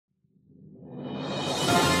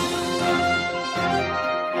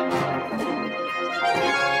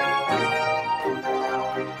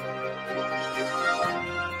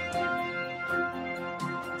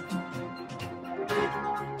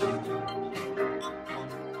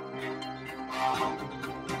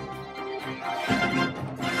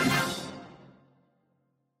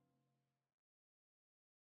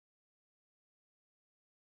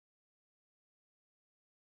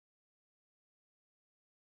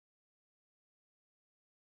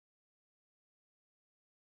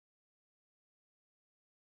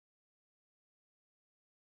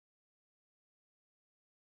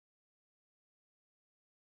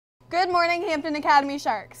Good morning, Hampton Academy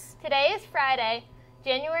Sharks. Today is Friday,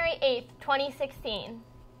 January 8th, 2016.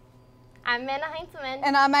 I'm Amanda Heinzelman.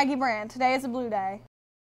 And I'm Maggie Brand. Today is a blue day.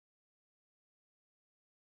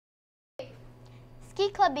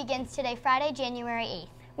 Ski Club begins today, Friday, January 8th.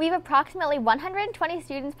 We have approximately 120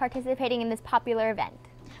 students participating in this popular event.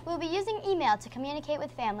 We'll be using email to communicate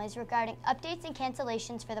with families regarding updates and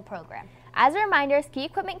cancellations for the program. As a reminder, ski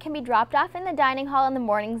equipment can be dropped off in the dining hall in the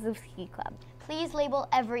mornings of Ski Club. Please label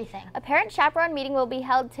everything. A parent-chaperone meeting will be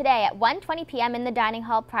held today at 1:20 p.m. in the dining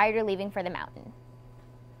hall prior to leaving for the mountain.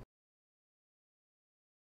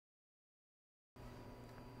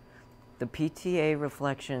 The PTA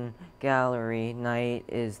Reflection Gallery night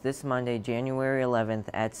is this Monday, January 11th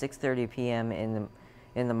at 6:30 p.m. in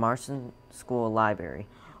the Marston School Library.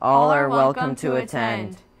 All are welcome to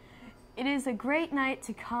attend. It is a great night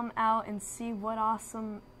to come out and see what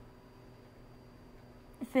awesome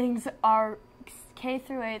things our K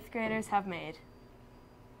through 8th graders have made.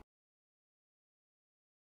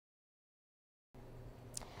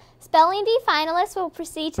 Spelling Bee finalists will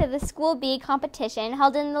proceed to the School Bee competition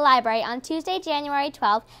held in the library on Tuesday, January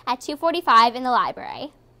 12th at 2:45 in the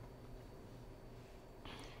library.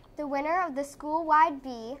 The winner of the school-wide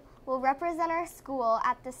bee will represent our school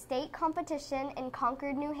at the state competition in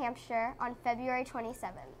Concord, New Hampshire on February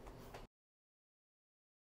 27th.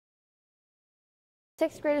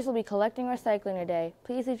 6th graders will be collecting recycling today.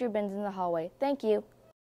 Please leave your bins in the hallway. Thank you.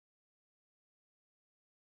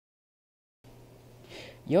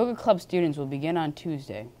 Yoga Club students will begin on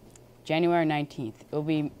Tuesday, January 19th.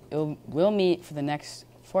 We'll meet for the next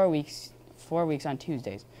 4 weeks on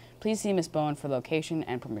Tuesdays. Please see Ms. Bowen for location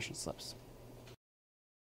and permission slips.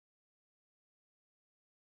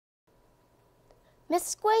 Miss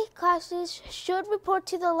Squay classes should report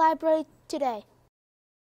to the library today.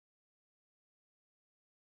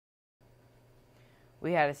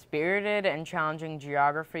 We had a spirited and challenging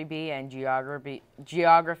Geography B and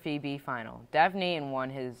Geography B final. Dev Neaton won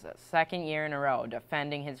his second year in a row,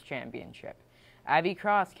 defending his championship. Abby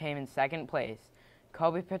Cross came in second place.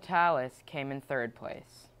 Kobe Patalis came in third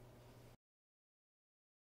place.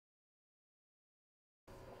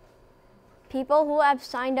 People who have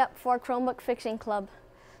signed up for Chromebook Fixing Club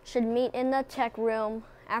should meet in the tech room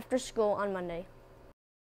after school on Monday.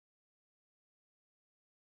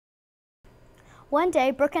 One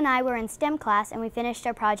day, Brooke and I were in STEM class and we finished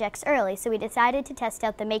our projects early, so we decided to test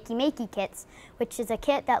out the Makey Makey kits, which is a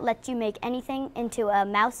kit that lets you make anything into a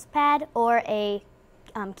mouse pad or a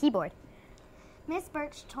keyboard. Miss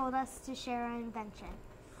Birch told us to share our invention.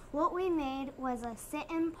 What we made was a sit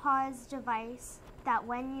and pause device that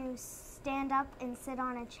when you stand up and sit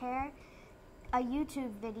on a chair, a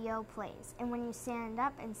YouTube video plays. And when you stand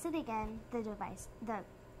up and sit again, the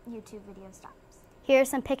YouTube video stops. Here are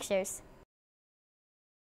some pictures.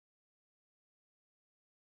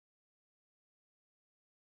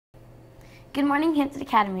 Good morning, Hampton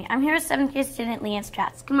Academy. I'm here with 7th grade student Leanne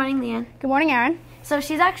Stratz. Good morning, Leanne. Good morning, Aaron. So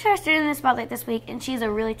she's actually our student in the spotlight this week, and she's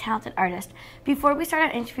a really talented artist. Before we start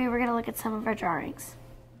our interview, we're going to look at some of her drawings.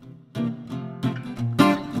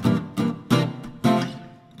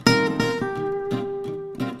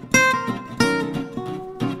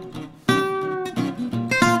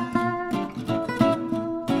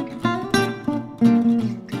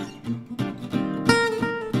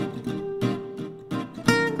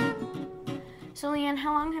 So Leanne,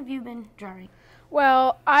 how long have you been drawing?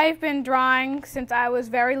 Well, I've been drawing since I was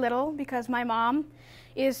very little because my mom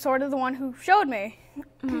is sort of the one who showed me.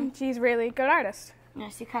 She's a really good artist.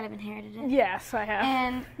 Yes, you kind of inherited it. Yes, I have.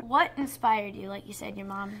 And what inspired you? Like you said, your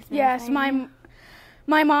mom. Yes, my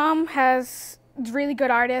mom has a really good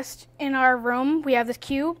artist. In our room, we have this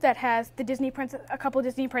cube that has the a couple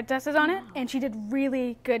Disney princesses on it, and she did a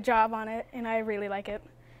really good job on it, and I really like it.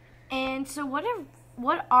 And so what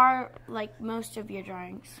are like most of your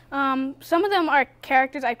drawings? Some of them are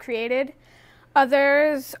characters I've created.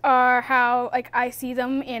 Others are how I see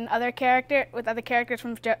them in other characters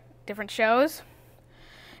from different shows.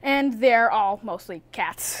 And they're all mostly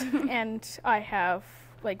cats. And I have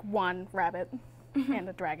one rabbit and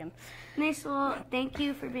a dragon. Nice. Well, thank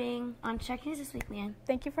you for being on Check News this week, Leanne.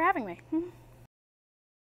 Thank you for having me.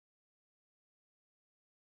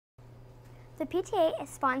 The PTA is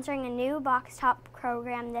sponsoring a new box top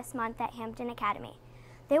program this month at Hampton Academy.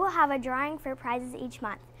 They will have a drawing for prizes each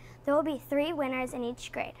month. There will be 3 winners in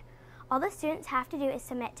each grade. All the students have to do is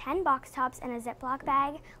submit 10 box tops in a Ziploc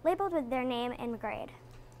bag labeled with their name and grade.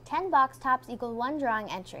 10 box tops equal 1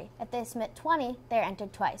 drawing entry. If they submit 20, they are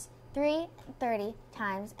entered twice, 3, 30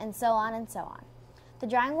 times, and so on and so on. The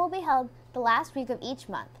drawing will be held the last week of each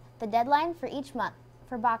month. The deadline for each month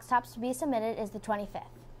for box tops to be submitted is the 25th.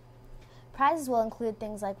 prizes will include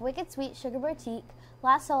things like Wicked Sweet Sugar Boutique,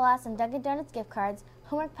 Las Olas and Dunkin' Donuts gift cards,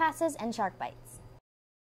 homework passes, and Shark Bites.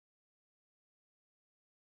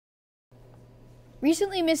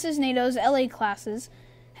 Recently, Mrs. NATO's LA classes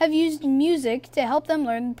have used music to help them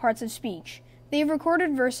learn parts of speech. They've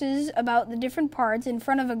recorded verses about the different parts in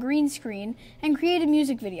front of a green screen and created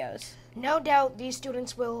music videos. No doubt these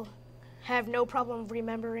students will have no problem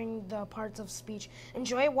remembering the parts of speech.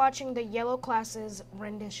 Enjoy watching the Yellow Classes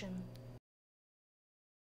rendition.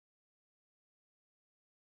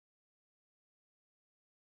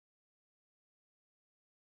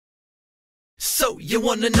 So, you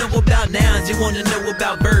wanna know about nouns, you wanna know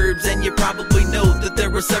about verbs, and you probably know that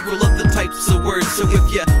there are several other types of words. So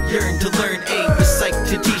if you yearn to learn a recite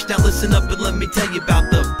to teach, now listen up and let me tell you about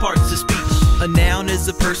the parts of speech. A noun is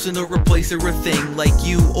a person or a place or a thing, like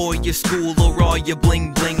you or your school or all your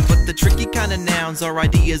bling bling. But the tricky kind of nouns are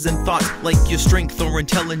ideas and thoughts, like your strength or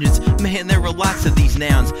intelligence. Man, there are lots of these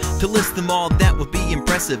nouns. To list them all, that would be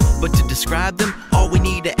impressive. But to describe them, all we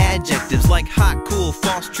need are adjectives like hot, cool,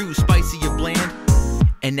 false, true, spicy, or bland.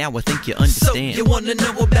 And now I think you understand. So you wanna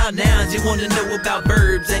know about nouns, you wanna know about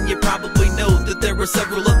verbs, and you probably know that there are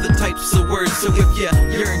several other types of words. So if you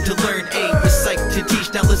yearn to learn a recite to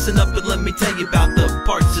teach, now listen up and let me tell you about the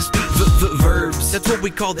parts of speech. Verbs, that's what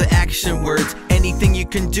we call the action words. Anything you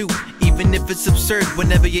can do, even if it's absurd.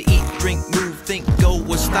 Whenever you eat, drink, move, think, go,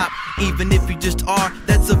 or stop. Even if you just are,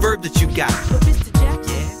 that's a verb that you got. But Mr.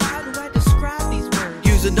 Jackson, how do I describe these words?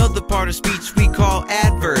 Use another part of speech we call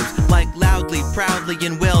adverbs, like loudly, proudly,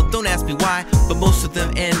 and well. Don't ask me why, but most of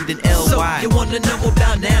them end in ly. So you wanna know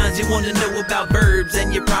about nouns, you wanna know about verbs,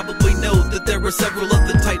 and you probably know that there are several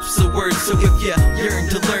other types of words. So if you yearn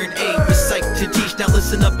to learn a recite to teach, now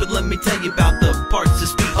listen up and let me tell you about the parts of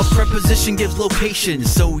speech. A preposition gives location,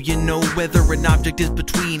 so you know whether an object is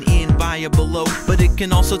between, in, by, or below. But it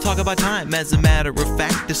can also talk about time. As a matter of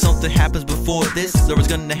fact, if something happens before this, or is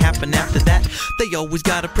gonna happen after that, they always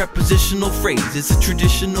got a prepositional phrase. It's a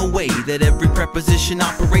traditional way that every preposition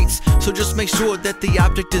operates. So just make sure that the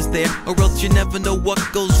object is there, or else you never know what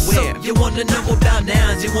goes where. So you wanna know about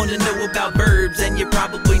nouns, you wanna know about verbs, and you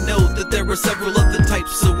probably know that there are several other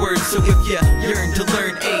types of words. So if you yearn to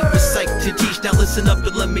learn a recite to teach, now listen up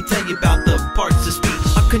and let me tell you about the parts of speech.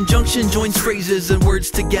 A conjunction joins phrases and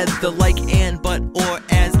words together, like and, but, or,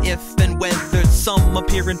 as, if, and whether. Some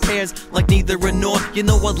appear in pairs, like neither or nor. You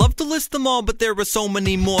know I'd love to list them all, but there are so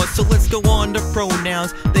many more. So let's go on to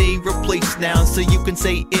pronouns. They replace nouns, so you can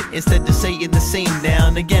say it instead of saying the same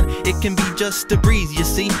noun. Again, it can be just a breeze, you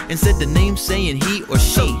see, instead of name saying he or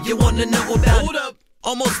she. So you wanna know about— Hold up!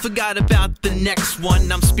 Almost forgot about the next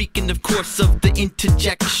one. I'm speaking, of course, of the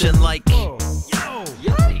interjection, like yikes!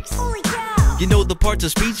 Holy cow! You know the parts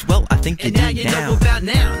of speech? Well, I think you do now. And now you know about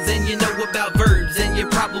nouns, and you know about verbs, and you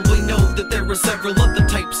probably know that there are several other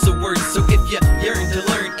types of words. So if you yearn to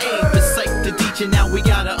learn a recite to teach, and now we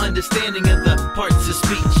got an understanding of the parts of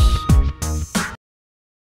speech.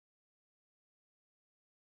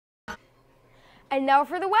 And now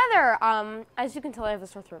for the weather. As you can tell, I have a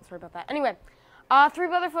sore throat. Sorry about that. Anyway, 3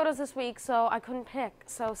 weather photos this week, so I couldn't pick.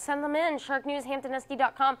 So send them in,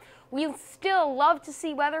 sharknewshamptonsd.com. We still love to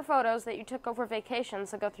see weather photos that you took over vacation,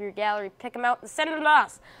 so go through your gallery, pick them out, and send them to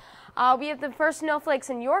us. We have the first snowflakes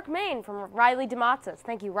in York, Maine from Riley DeMatzes.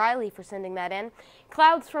 Thank you, Riley, for sending that in.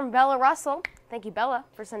 Clouds from Bella Russell. Thank you, Bella,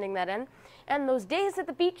 for sending that in. And those days at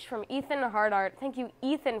the beach from Ethan Hardart. Thank you,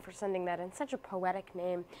 Ethan, for sending that in. Such a poetic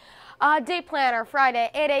name. Day planner, Friday,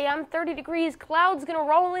 8 a.m., 30 degrees. Clouds going to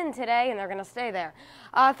roll in today, and they're going to stay there.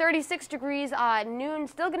 36 degrees at noon,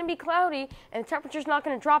 still going to be cloudy, and the temperature's not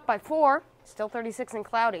going to drop by 4. Still 36 and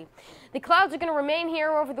cloudy. The clouds are going to remain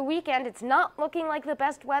here over the weekend. It's not looking like the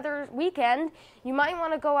best weather weekend. You might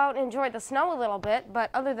want to go out and enjoy the snow a little bit, but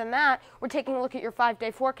other than that, we're taking a look at your 5-day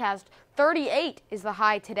forecast. 38 is the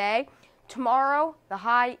high today. Tomorrow, the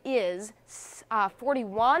high is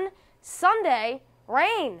 41. Sunday,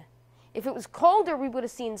 rain. If it was colder, we would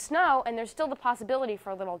have seen snow, and there's still the possibility for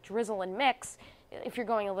a little drizzle and mix if you're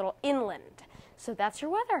going a little inland. So that's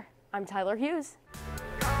your weather. I'm Tyler Hughes.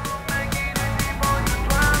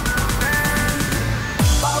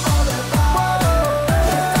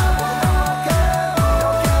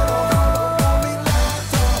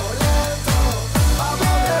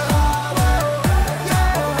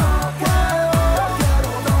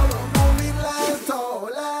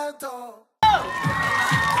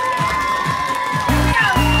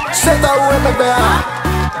 ZWMBA,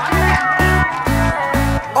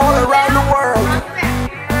 all around the world,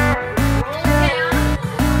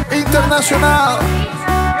 internacional,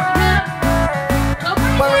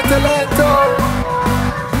 muévete lento,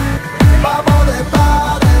 vamos de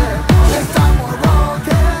padre.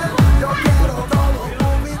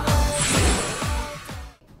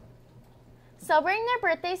 Celebrating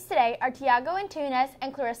their birthdays today are Tiago Antunes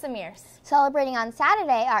and Clarissa Mears. Celebrating on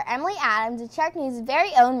Saturday are Emily Adams and Shark News' very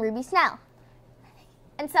own Ruby Snell.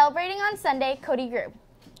 And celebrating on Sunday, Cody Grube.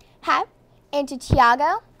 And to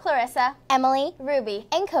Tiago, Clarissa, Emily, Ruby,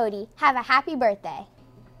 and Cody, have a happy birthday.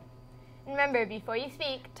 Remember, before you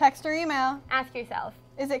speak, text or email, ask yourself,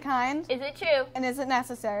 is it kind? Is it true? And is it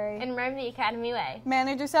necessary? And remember the Academy way.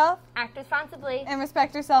 Manage yourself, act responsibly, and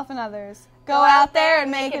respect yourself and others. Go out there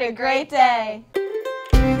and make it a great day.